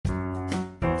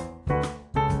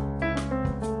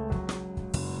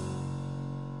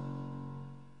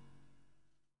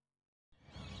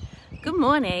Good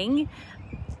morning.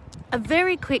 A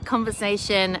very quick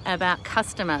conversation about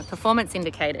customer performance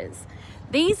indicators.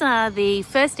 These are the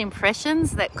first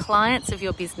impressions that clients of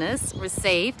your business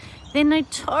receive. They're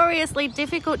notoriously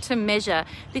difficult to measure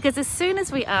because as soon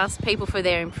as we ask people for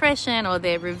their impression or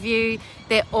their review,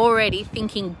 they're already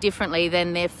thinking differently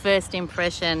than their first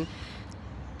impression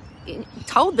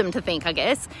told them to think, I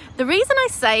guess. The reason I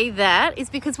say that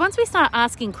is because once we start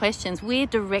asking questions, we're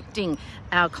directing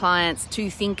our clients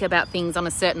to think about things on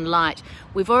a certain light.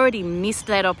 We've already missed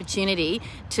that opportunity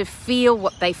to feel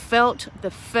what they felt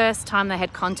the first time they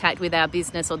had contact with our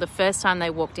business or the first time they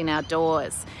walked in our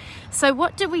doors. So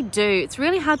what do? It's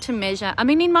really hard to measure. I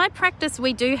mean, in my practice,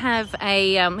 we do have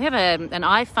an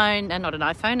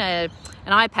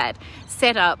iPad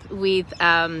set up with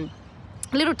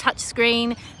a little touch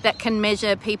screen that can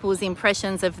measure people's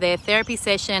impressions of their therapy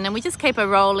session, and we just keep a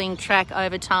rolling track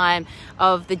over time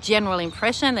of the general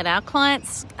impression that our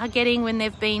clients are getting when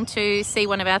they've been to see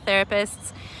one of our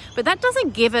therapists. But that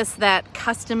doesn't give us that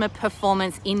customer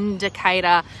performance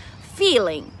indicator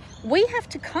feeling. We have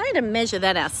to kind of measure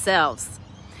that ourselves.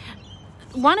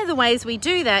 One of the ways we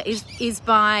do that is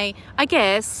by, I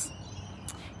guess,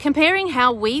 comparing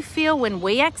how we feel when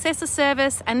we access a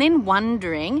service and then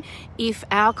wondering if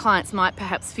our clients might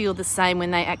perhaps feel the same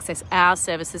when they access our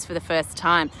services for the first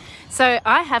time. So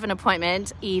I have an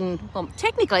appointment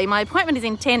technically my appointment is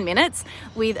in 10 minutes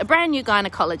with a brand new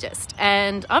gynecologist,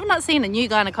 and I've not seen a new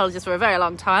gynecologist for a very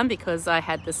long time because I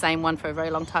had the same one for a very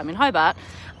long time in Hobart.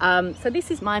 So this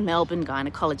is my Melbourne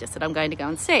gynecologist that I'm going to go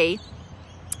and see.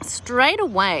 Straight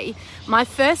away, my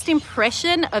first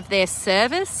impression of their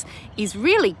service is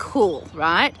really cool,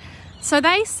 right? So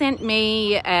they sent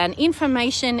me an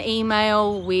information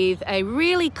email with a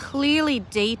really clearly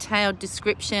detailed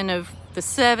description of the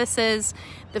services,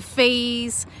 the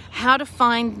fees, how to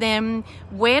find them,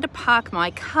 where to park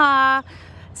my car.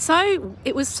 So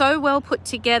it was so well put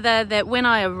together that when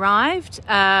I arrived,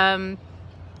 I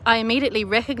immediately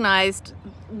recognized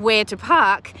where to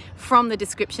park from the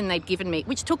description they'd given me,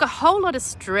 which took a whole lot of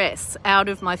stress out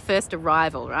of my first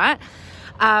arrival, right?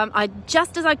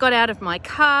 Just as I got out of my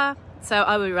car, so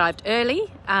I arrived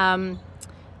early,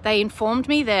 they informed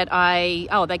me that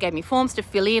they gave me forms to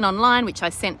fill in online, which I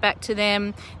sent back to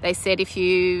them. They said if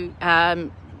you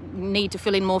need to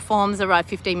fill in more forms, arrive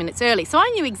 15 minutes early. So I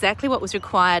knew exactly what was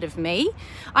required of me.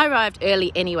 I arrived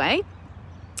early anyway.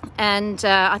 And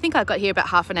I think I got here about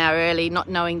half an hour early, not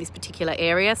knowing this particular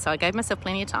area, so I gave myself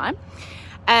plenty of time.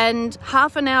 And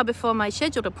half an hour before my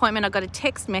scheduled appointment, I got a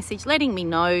text message letting me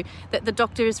know that the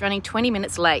doctor is running 20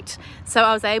 minutes late. So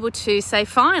I was able to say,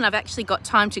 fine, I've actually got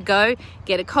time to go,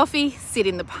 get a coffee, sit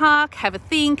in the park, have a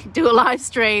think, do a live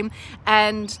stream,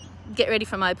 and get ready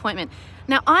for my appointment.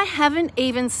 Now, I haven't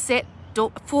even set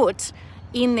foot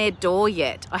in their door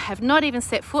yet. I have not even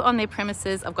set foot on their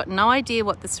premises. I've got no idea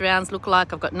what the surrounds look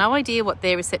like. I've got no idea what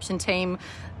their reception team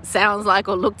sounds like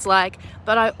or looks like,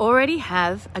 but I already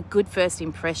have a good first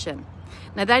impression.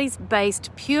 Now that is based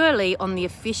purely on the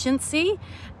efficiency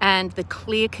and the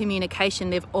clear communication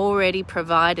they've already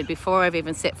provided before I've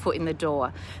even set foot in the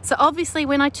door. So obviously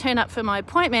when I turn up for my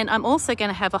appointment, I'm also going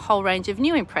to have a whole range of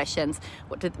new impressions.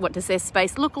 What does their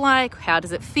space look like? How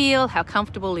does it feel? How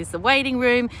comfortable is the waiting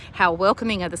room? How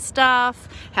welcoming are the staff?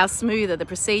 How smooth are the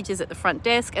procedures at the front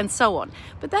desk? And so on.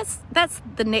 But that's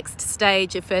the next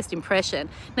stage of first impression.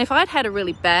 Now if I'd had a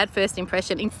really bad first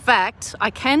impression, in fact,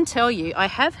 I can tell you I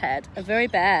have had a very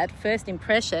bad first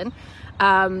impression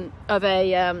of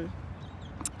a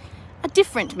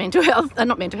different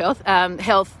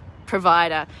health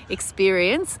provider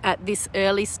experience at this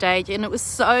early stage, and it was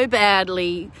so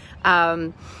badly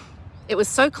it was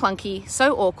so clunky,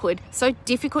 so awkward, so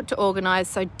difficult to organize,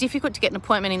 so difficult to get an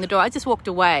appointment in the door. I just walked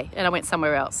away and I went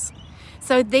somewhere else.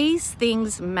 So these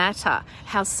things matter.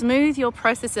 How smooth your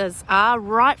processes are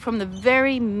right from the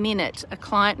very minute a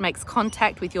client makes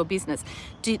contact with your business.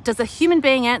 Does a human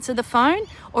being answer the phone,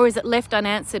 or is it left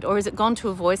unanswered, or is it gone to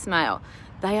a voicemail?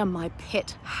 They are my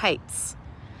pet hates.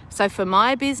 So for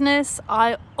my business,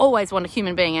 I always want a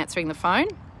human being answering the phone.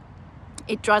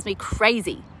 It drives me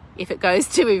crazy if it goes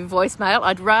to a voicemail.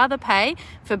 I'd rather pay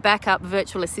for backup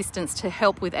virtual assistants to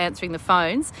help with answering the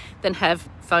phones than have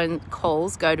phone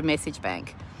calls go to message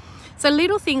bank. So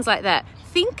little things like that.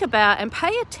 Think about and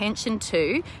pay attention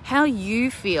to how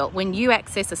you feel when you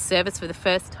access a service for the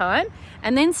first time,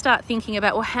 and then start thinking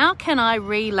about, well, how can I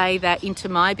relay that into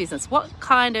my business? What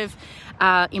kind of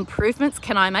improvements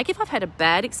can I make? If I've had a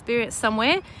bad experience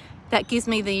somewhere, that gives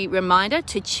me the reminder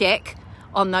to check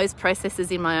on those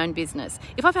processes in my own business.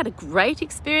 If I've had a great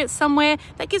experience somewhere,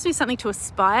 that gives me something to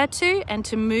aspire to and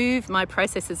to move my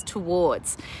processes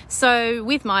towards. So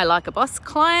with my Like a Boss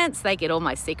clients, they get all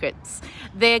my secrets.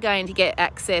 They're going to get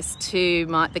access to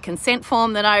the consent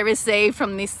form that I receive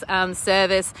from this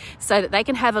service, so that they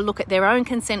can have a look at their own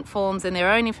consent forms and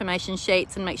their own information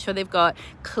sheets and make sure they've got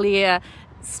clear,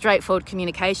 straightforward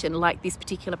communication like this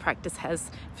particular practice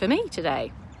has for me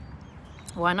today.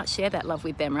 Why not share that love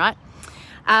with them, right?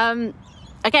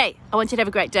 Okay, I want you to have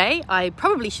a great day. I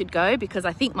probably should go because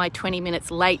I think my 20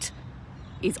 minutes late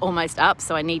is almost up,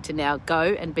 so I need to now go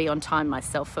and be on time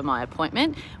myself for my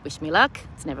appointment. Wish me luck.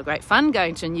 It's never great fun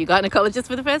going to a new gynecologist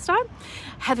for the first time.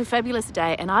 Have a fabulous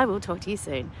day, and I will talk to you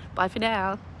soon. Bye for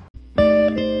now.